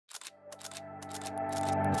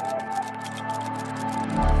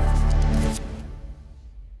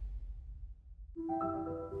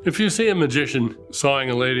If you see a magician sawing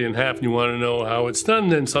a lady in half and you want to know how it's done,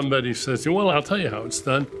 then somebody says, well, I'll tell you how it's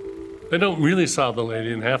done. They don't really saw the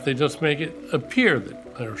lady in half, they just make it appear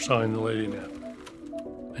that they're sawing the lady in half.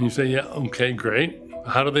 And you say, yeah, okay, great.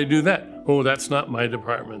 How do they do that? Oh, that's not my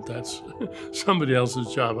department, that's somebody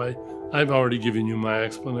else's job. I've already given you my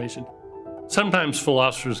explanation. Sometimes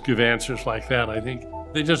philosophers give answers like that, I think.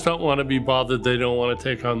 They just don't want to be bothered, they don't want to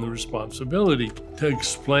take on the responsibility to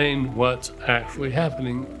explain what's actually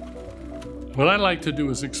happening. What I like to do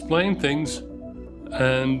is explain things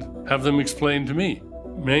and have them explained to me.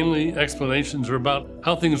 Mainly, explanations are about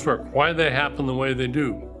how things work, why they happen the way they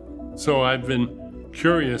do. So I've been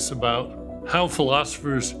curious about how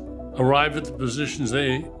philosophers arrive at the positions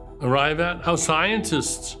they arrive at, how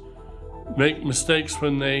scientists make mistakes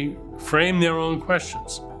when they frame their own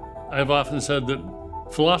questions. I've often said that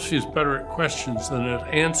philosophy is better at questions than at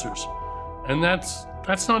answers, and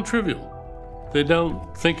that's not trivial. They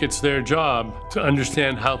don't think it's their job to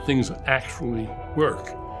understand how things actually work,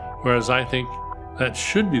 whereas I think that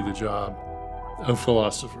should be the job of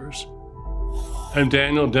philosophers. I'm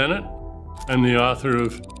Daniel Dennett. I'm the author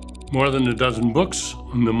of more than a dozen books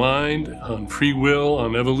on the mind, on free will,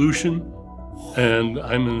 on evolution, and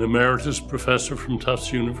I'm an Emeritus Professor from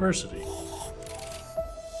Tufts University.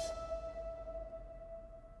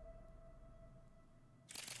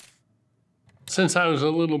 Since I was a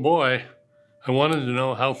little boy, I wanted to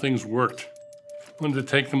know how things worked. I wanted to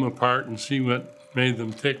take them apart and see what made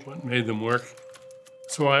them tick, what made them work.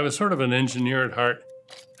 So I was sort of an engineer at heart.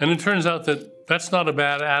 And it turns out that that's not a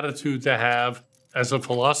bad attitude to have as a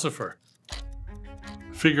philosopher.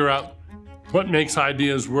 Figure out what makes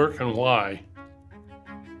ideas work and why.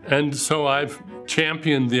 And so I've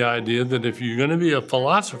championed the idea that if you're going to be a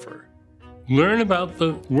philosopher, learn about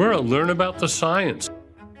the world, learn about the science.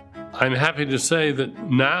 I'm happy to say that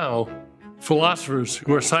now philosophers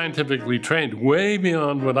who are scientifically trained, way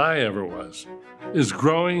beyond what I ever was, is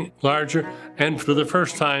growing larger, and for the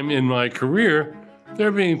first time in my career,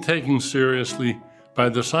 they're being taken seriously by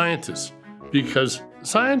the scientists, because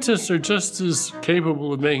scientists are just as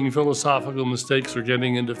capable of making philosophical mistakes or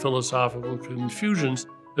getting into philosophical confusions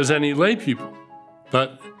as any lay people.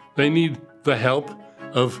 But they need the help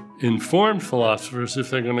of informed philosophers if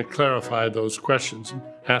they're going to clarify those questions and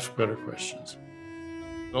ask better questions.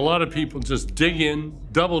 A lot of people just dig in,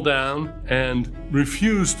 double down, and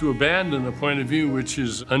refuse to abandon a point of view which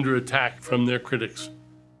is under attack from their critics.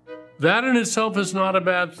 That in itself is not a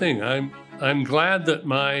bad thing. I'm glad that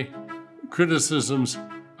my criticisms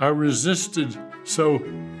are resisted so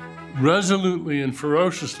resolutely and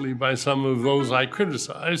ferociously by some of those I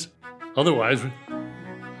criticize. Otherwise,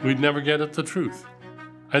 we'd never get at the truth.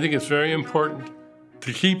 I think it's very important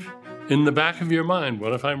to keep in the back of your mind,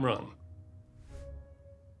 what if I'm wrong?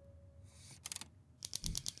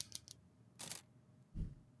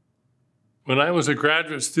 When I was a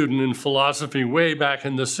graduate student in philosophy way back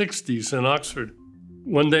in the 60s in Oxford,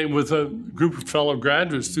 one day with a group of fellow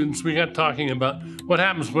graduate students, we got talking about what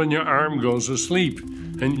happens when your arm goes asleep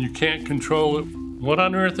and you can't control it. What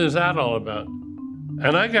on earth is that all about?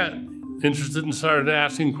 And I got interested and started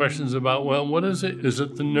asking questions about, well, what is it? Is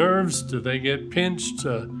it the nerves? Do they get pinched?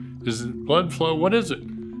 Is it blood flow? What is it?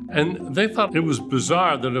 And they thought it was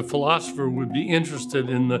bizarre that a philosopher would be interested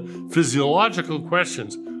in the physiological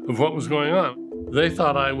questions of what was going on. They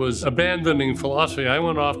thought I was abandoning philosophy. I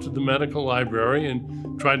went off to the medical library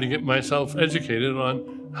and tried to get myself educated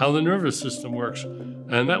on how the nervous system works.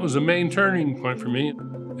 And that was a main turning point for me.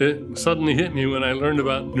 It suddenly hit me when I learned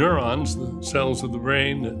about neurons, the cells of the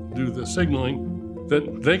brain that do the signaling,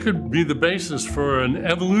 that they could be the basis for an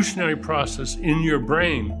evolutionary process in your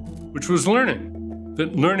brain, which was learning.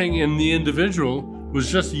 That learning in the individual was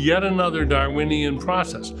just yet another Darwinian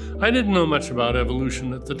process. I didn't know much about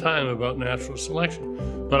evolution at the time, about natural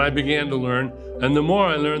selection, but I began to learn, and the more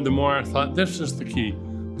I learned, the more I thought, this is the key.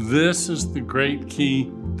 This is the great key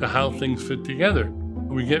to how things fit together.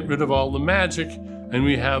 We get rid of all the magic, and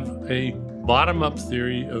we have a bottom-up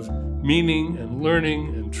theory of meaning and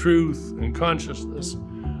learning and truth and consciousness.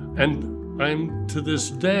 And I'm, to this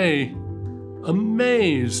day,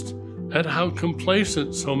 amazed at how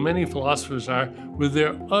complacent so many philosophers are with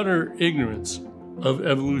their utter ignorance of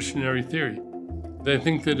evolutionary theory. They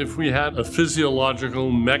think that if we had a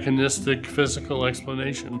physiological, mechanistic, physical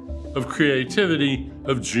explanation of creativity,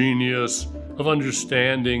 of genius, of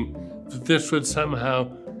understanding, that this would somehow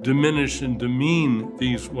diminish and demean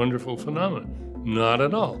these wonderful phenomena. Not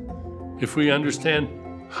at all. If we understand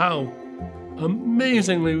how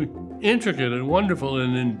amazingly intricate and wonderful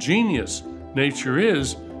and ingenious nature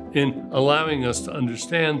is in allowing us to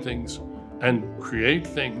understand things and create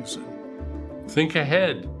things, and think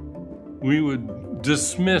ahead, we would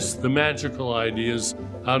dismiss the magical ideas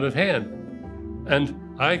out of hand. And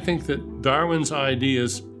I think that Darwin's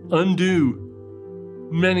ideas undo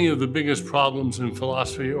many of the biggest problems in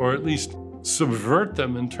philosophy, or at least subvert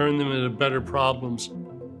them and turn them into better problems.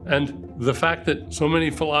 And the fact that so many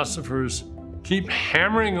philosophers keep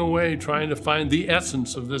hammering away trying to find the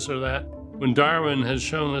essence of this or that, when Darwin has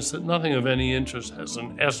shown us that nothing of any interest has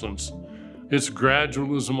an essence. It's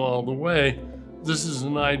gradualism all the way. This is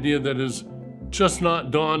an idea that has just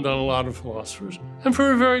not dawned on a lot of philosophers, and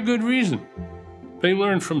for a very good reason. They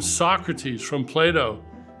learned from Socrates, from Plato,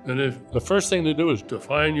 and if the first thing to do is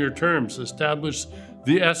define your terms, establish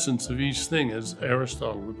the essence of each thing, as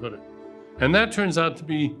Aristotle would put it. And that turns out to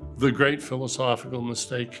be the great philosophical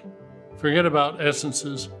mistake. Forget about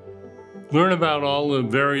essences. Learn about all the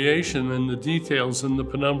variation and the details in the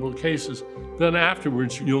penumbral cases. Then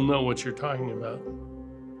afterwards, you'll know what you're talking about.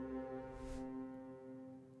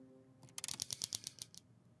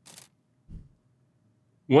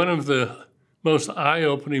 One of the most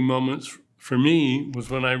eye-opening moments for me was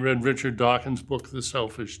when I read Richard Dawkins' book, The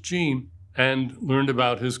Selfish Gene, and learned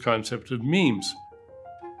about his concept of memes.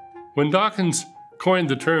 When Dawkins coined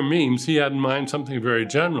the term memes, he had in mind something very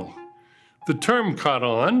general. The term caught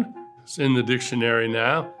on, it's in the dictionary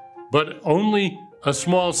now, but only a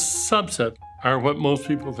small subset are what most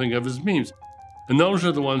people think of as memes. And those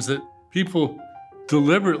are the ones that people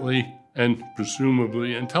deliberately and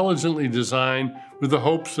presumably intelligently design with the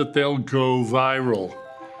hopes that they'll go viral.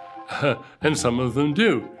 And some of them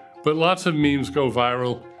do. But lots of memes go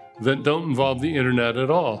viral that don't involve the internet at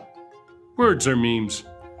all. Words are memes.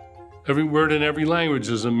 Every word in every language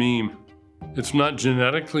is a meme. It's not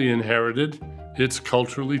genetically inherited, it's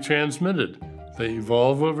culturally transmitted. They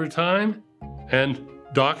evolve over time, and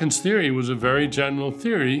Dawkins' theory was a very general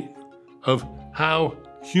theory of how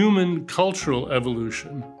human cultural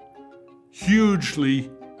evolution hugely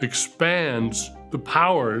expands the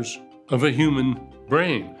powers of a human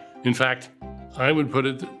brain. In fact, I would put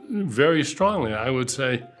it very strongly. I would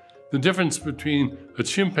say the difference between a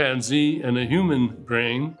chimpanzee and a human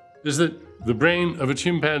brain is that the brain of a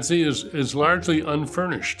chimpanzee is largely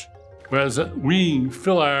unfurnished. Whereas we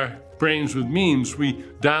fill our brains with memes, we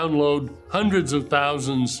download hundreds of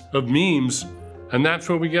thousands of memes, and that's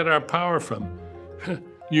where we get our power from.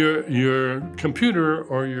 Your computer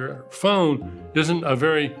or your phone isn't a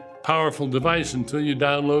very powerful device until you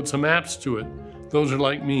download some apps to it. Those are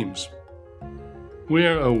like memes. We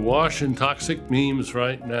are awash in toxic memes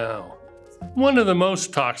right now. One of the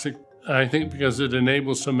most toxic, I think because it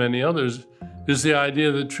enables so many others, is the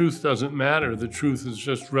idea that truth doesn't matter. The truth is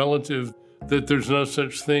just relative, that there's no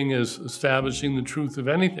such thing as establishing the truth of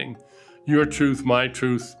anything. Your truth, my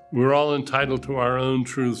truth, we're all entitled to our own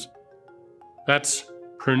truths. That's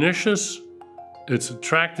pernicious, it's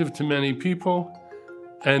attractive to many people,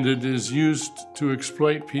 and it is used to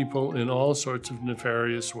exploit people in all sorts of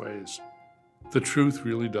nefarious ways. The truth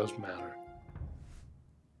really does matter.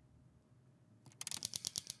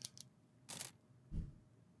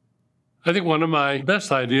 I think one of my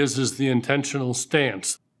best ideas is the intentional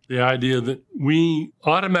stance. The idea that we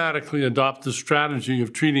automatically adopt the strategy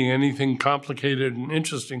of treating anything complicated and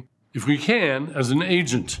interesting, if we can, as an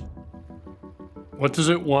agent. What does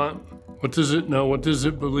it want? What does it know? What does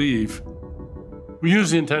it believe? We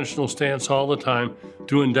use the intentional stance all the time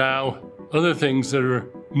to endow other things that are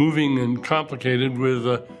moving and complicated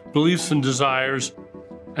with beliefs and desires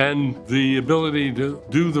and the ability to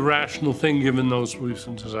do the rational thing given those beliefs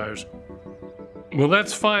and desires. Well,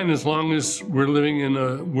 that's fine as long as we're living in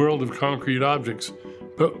a world of concrete objects.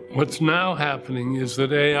 But what's now happening is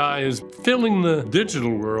that AI is filling the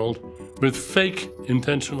digital world with fake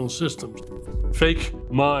intentional systems, fake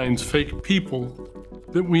minds, fake people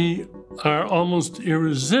that we are almost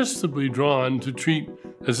irresistibly drawn to treat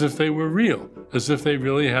as if they were real, as if they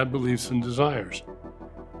really had beliefs and desires.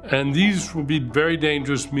 And these will be very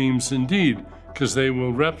dangerous memes indeed, because they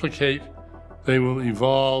will replicate, they will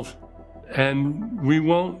evolve, and we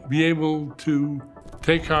won't be able to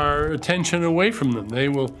take our attention away from them. They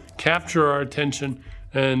will capture our attention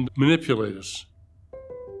and manipulate us.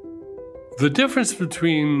 The difference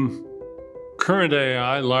between current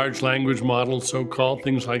AI, large language models, so-called,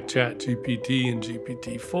 things like ChatGPT and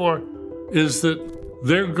GPT-4, is that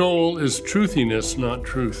their goal is truthiness, not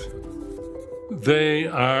truth. They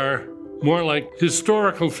are more like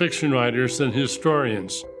historical fiction writers than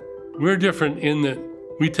historians. We're different in that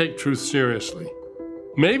we take truth seriously.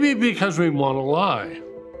 Maybe because we want to lie,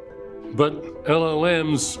 but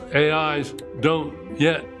LLMs, AIs, don't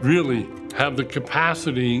yet really have the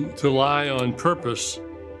capacity to lie on purpose.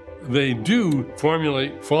 They do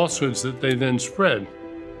formulate falsehoods that they then spread.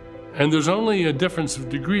 And there's only a difference of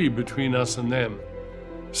degree between us and them.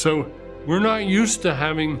 So we're not used to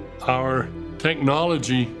having our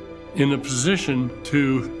technology in a position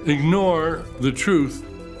to ignore the truth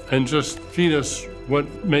and just feed us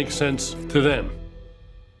what makes sense to them.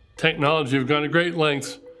 Technology have gone to great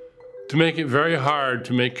lengths to make it very hard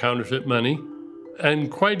to make counterfeit money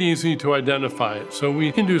and quite easy to identify it. So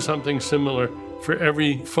we can do something similar for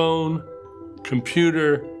every phone,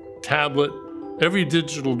 computer, tablet. Every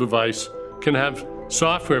digital device can have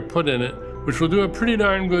software put in it which will do a pretty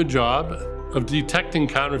darn good job of detecting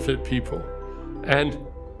counterfeit people. And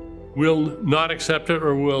will not accept it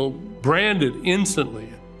or will brand it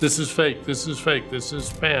instantly. This is fake, this is fake, this is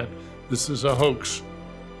spam, this is a hoax.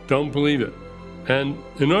 Don't believe it. And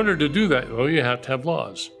in order to do that, well, you have to have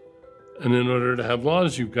laws. And in order to have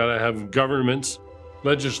laws, you've got to have governments,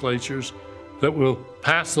 legislatures that will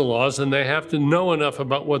pass the laws, and they have to know enough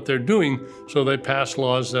about what they're doing so they pass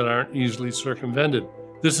laws that aren't easily circumvented.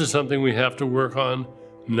 This is something we have to work on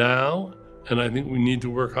now, and I think we need to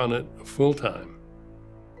work on it full time.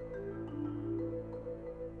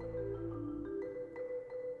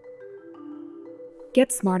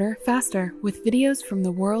 Get smarter, faster with videos from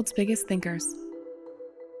the world's biggest thinkers.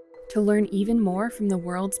 To learn even more from the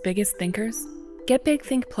world's biggest thinkers, get Big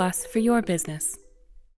Think Plus for your business.